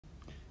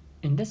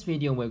In this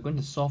video, we're going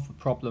to solve a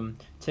problem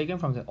taken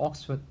from the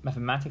Oxford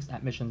Mathematics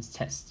Admissions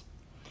Test.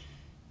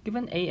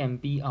 Given a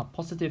and b are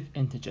positive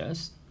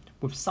integers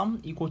with sum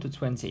equal to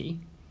 20,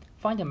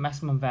 find the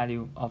maximum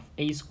value of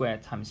a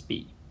squared times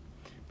b.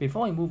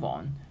 Before we move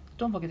on,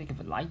 don't forget to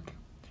give a like,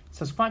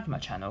 subscribe to my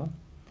channel,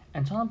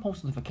 and turn on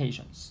post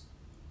notifications.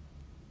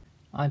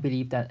 I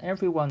believe that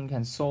everyone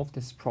can solve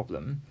this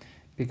problem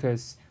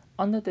because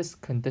under this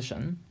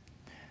condition,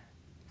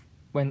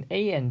 when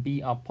a and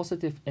b are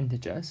positive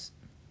integers,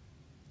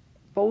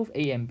 both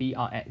a and b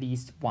are at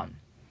least 1.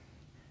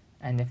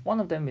 And if one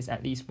of them is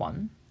at least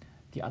 1,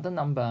 the other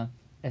number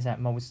is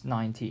at most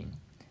 19.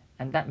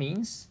 And that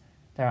means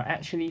there are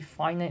actually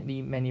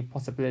finitely many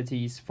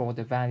possibilities for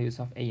the values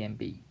of a and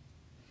b.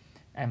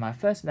 And my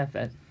first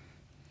method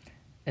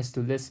is to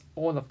list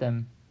all of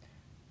them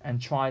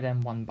and try them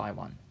one by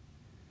one.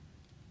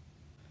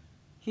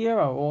 Here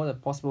are all the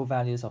possible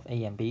values of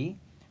a and b.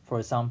 For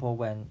example,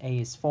 when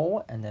a is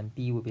 4 and then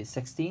b will be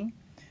 16.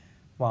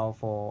 While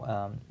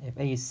for if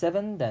a is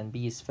 7, then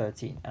b is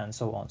 13, and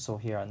so on. So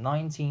here are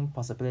 19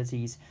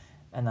 possibilities,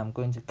 and I'm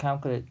going to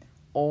calculate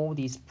all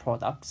these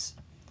products,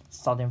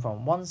 starting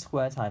from 1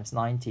 squared times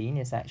 19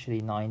 is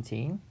actually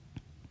 19.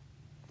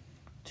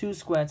 2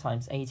 squared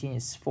times 18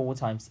 is 4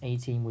 times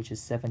 18, which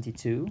is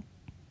 72.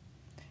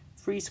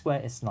 3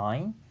 squared is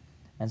 9,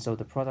 and so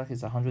the product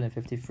is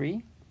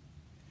 153.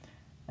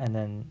 And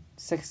then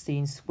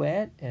 16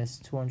 squared is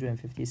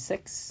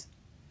 256.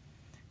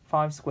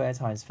 5 squared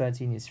times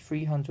 13 is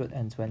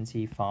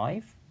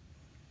 325.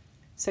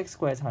 6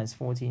 squared times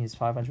 14 is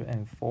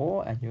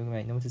 504, and you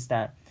may notice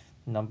that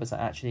the numbers are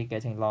actually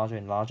getting larger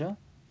and larger.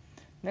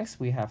 Next,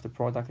 we have the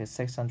product is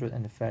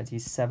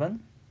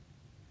 637,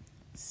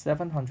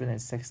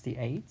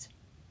 768,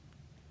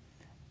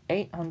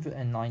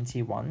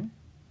 891,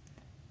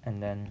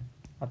 and then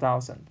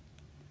 1,000.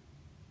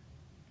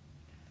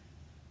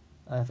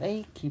 If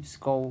a keeps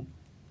going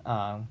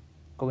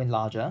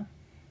larger,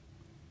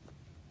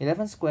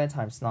 11 squared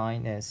times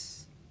 9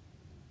 is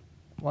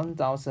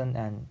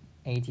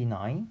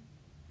 1089.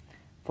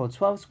 For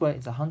 12 squared,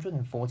 it's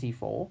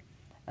 144.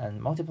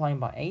 And multiplying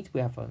by 8, we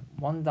have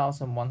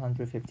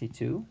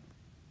 1152.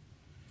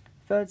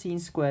 13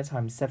 squared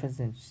times 7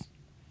 is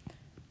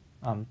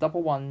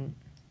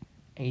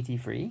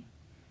 1183.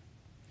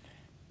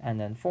 And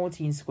then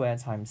 14 squared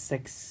times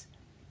 6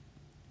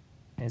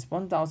 is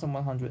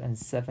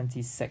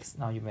 1176.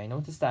 Now you may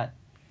notice that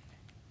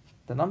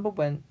the number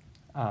went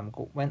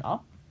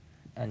up,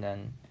 and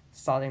then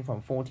starting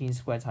from 14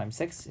 squared times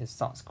 6, it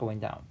starts going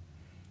down.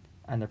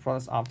 And the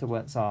products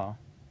afterwards are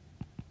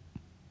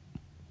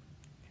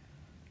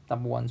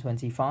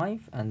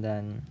 125, and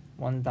then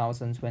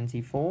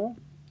 1024,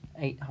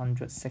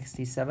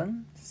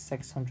 867,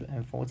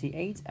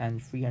 648,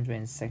 and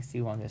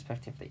 361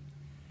 respectively.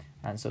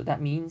 And so that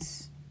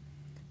means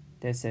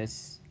this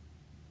is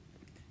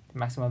the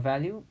maximum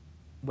value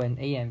when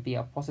a and b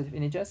are positive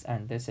integers,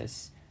 and this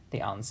is the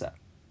answer.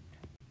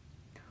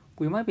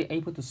 We might be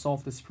able to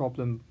solve this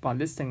problem by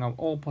listing out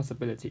all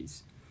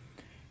possibilities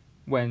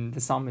when the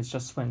sum is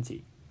just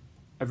 20,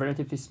 a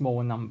relatively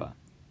small number.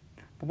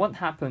 But what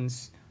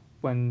happens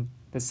when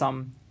the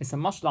sum is a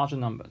much larger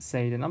number?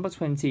 Say the number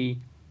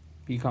 20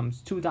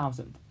 becomes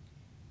 2,000.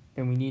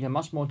 Then we need a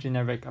much more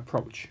generic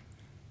approach.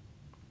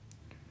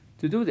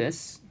 To do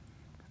this,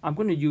 I'm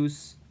going to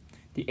use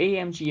the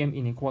AMGM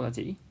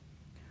inequality,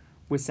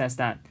 which says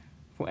that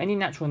for any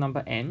natural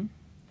number n,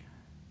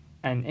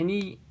 and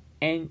any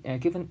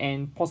given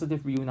n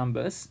positive real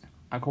numbers,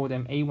 I call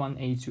them a1,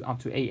 a2 up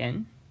to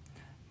an,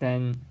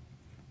 then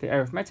the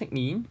arithmetic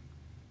mean,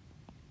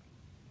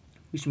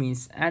 which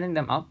means adding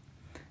them up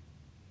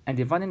and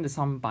dividing the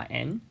sum by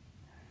n,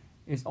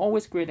 is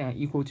always greater than or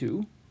equal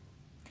to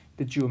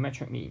the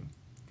geometric mean,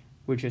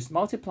 which is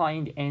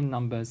multiplying the n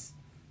numbers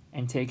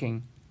and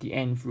taking the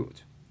nth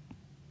root.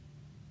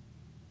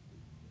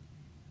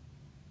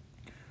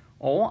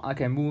 Or I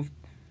can move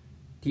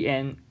the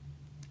n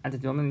at the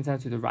denominator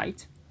to the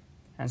right,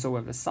 and so we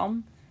have the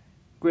sum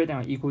greater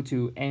than or equal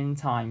to n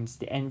times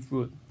the nth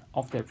root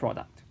of their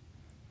product.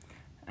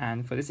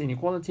 And for this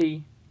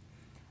inequality,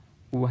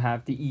 we will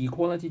have the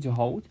equality to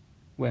hold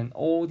when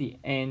all the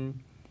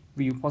n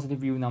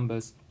positive real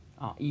numbers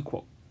are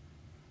equal.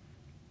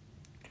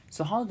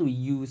 So how do we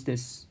use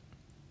this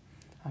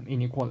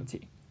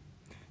inequality?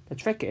 The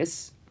trick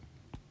is,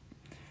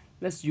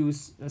 let's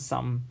use the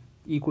sum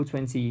equal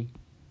 20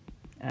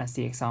 as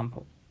the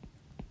example.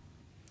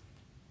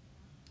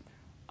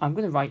 I'm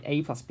going to write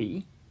a plus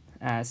b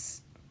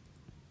as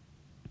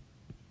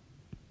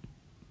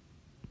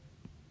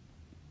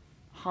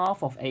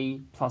half of a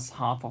plus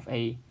half of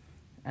a,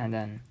 and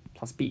then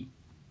plus b.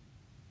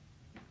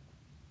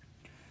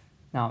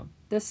 Now,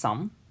 this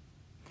sum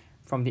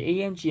from the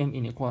AMGM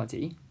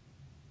inequality,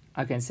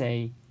 I can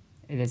say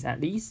it is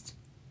at least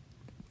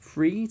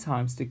 3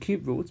 times the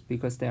cube root,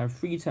 because there are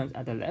 3 terms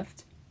at the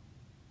left,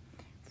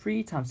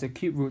 3 times the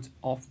cube root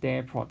of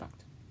their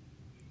product.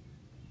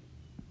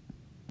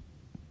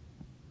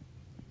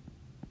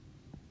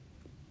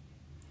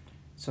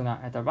 So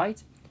now at the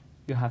right,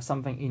 you have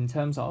something in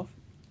terms of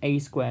a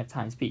squared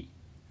times b.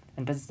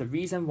 And that is the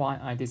reason why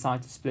I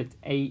decided to split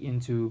a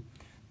into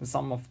the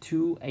sum of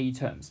two a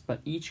terms,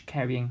 but each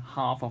carrying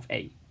half of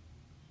a.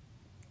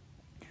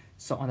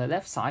 So on the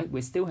left side,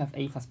 we still have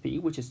a plus b,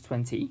 which is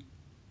 20.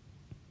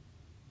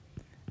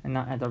 And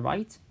now at the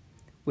right,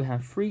 we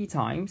have 3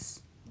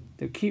 times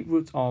the cube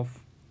root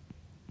of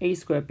a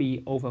squared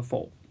b over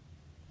 4.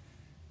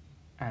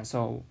 And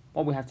so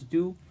what we have to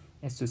do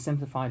is to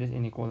simplify this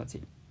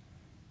inequality.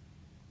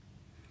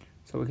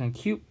 So we can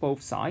cube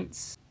both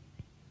sides.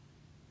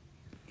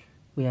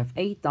 We have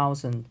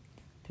 8,000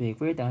 to be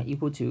greater than or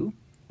equal to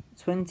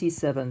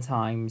 27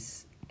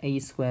 times a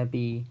squared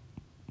b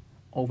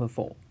over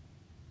 4.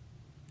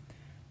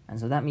 And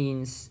so that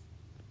means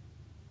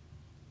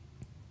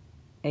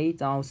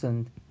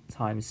 8,000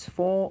 times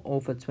 4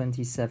 over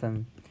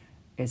 27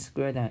 is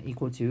greater than or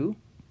equal to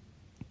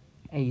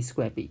a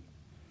squared b.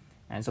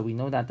 And so we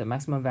know that the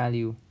maximum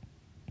value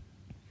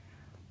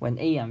when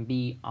a and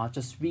b are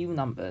just real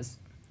numbers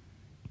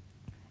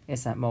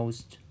is at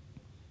most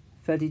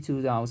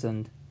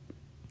 32,000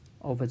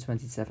 over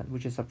 27,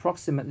 which is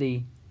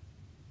approximately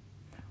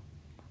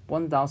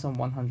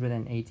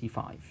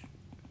 1,185.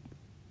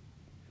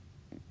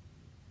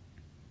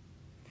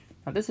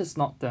 Now this is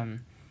not the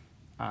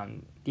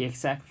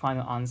exact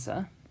final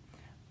answer,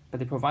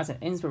 but it provides an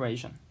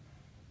inspiration,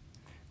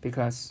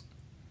 because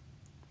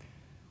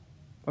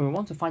when we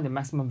want to find the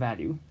maximum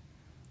value,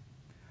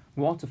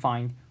 we want to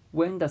find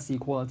when does the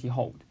equality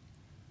hold.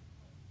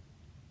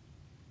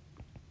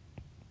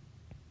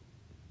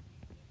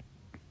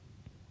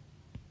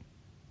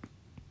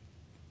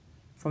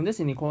 From this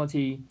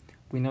inequality,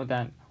 we know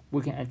that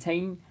we can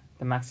attain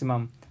the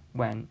maximum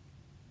when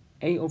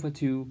a over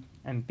 2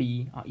 and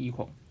b are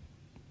equal,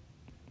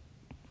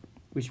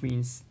 which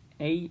means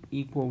a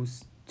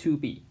equals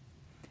 2b.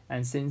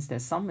 And since the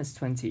sum is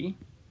 20,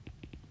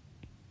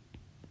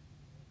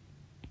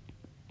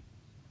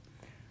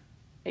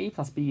 a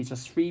plus b is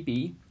just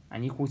 3b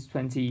and equals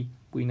 20,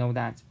 we know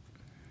that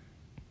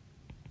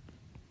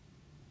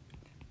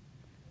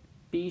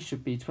b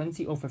should be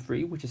 20 over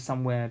 3, which is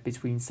somewhere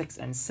between 6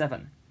 and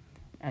 7.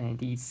 And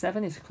indeed,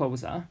 7 is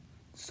closer,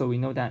 so we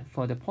know that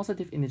for the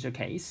positive integer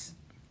case,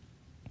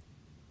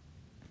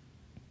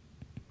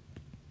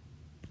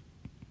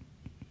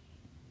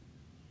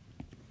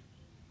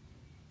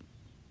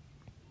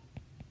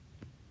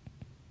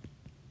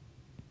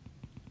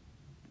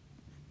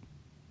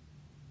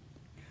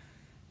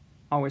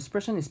 our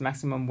expression is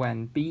maximum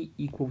when b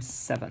equals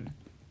 7,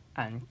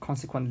 and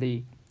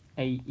consequently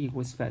a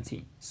equals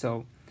 13.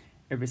 So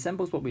it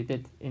resembles what we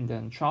did in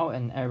the trial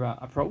and error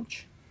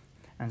approach.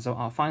 And so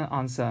our final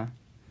answer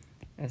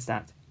is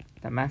that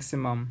the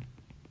maximum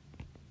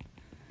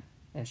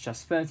is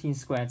just 13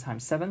 squared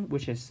times 7,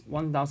 which is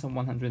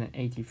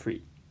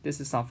 1,183. This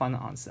is our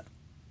final answer.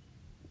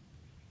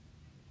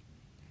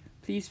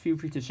 Please feel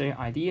free to share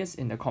ideas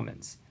in the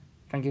comments.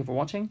 Thank you for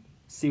watching.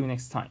 See you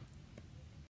next time.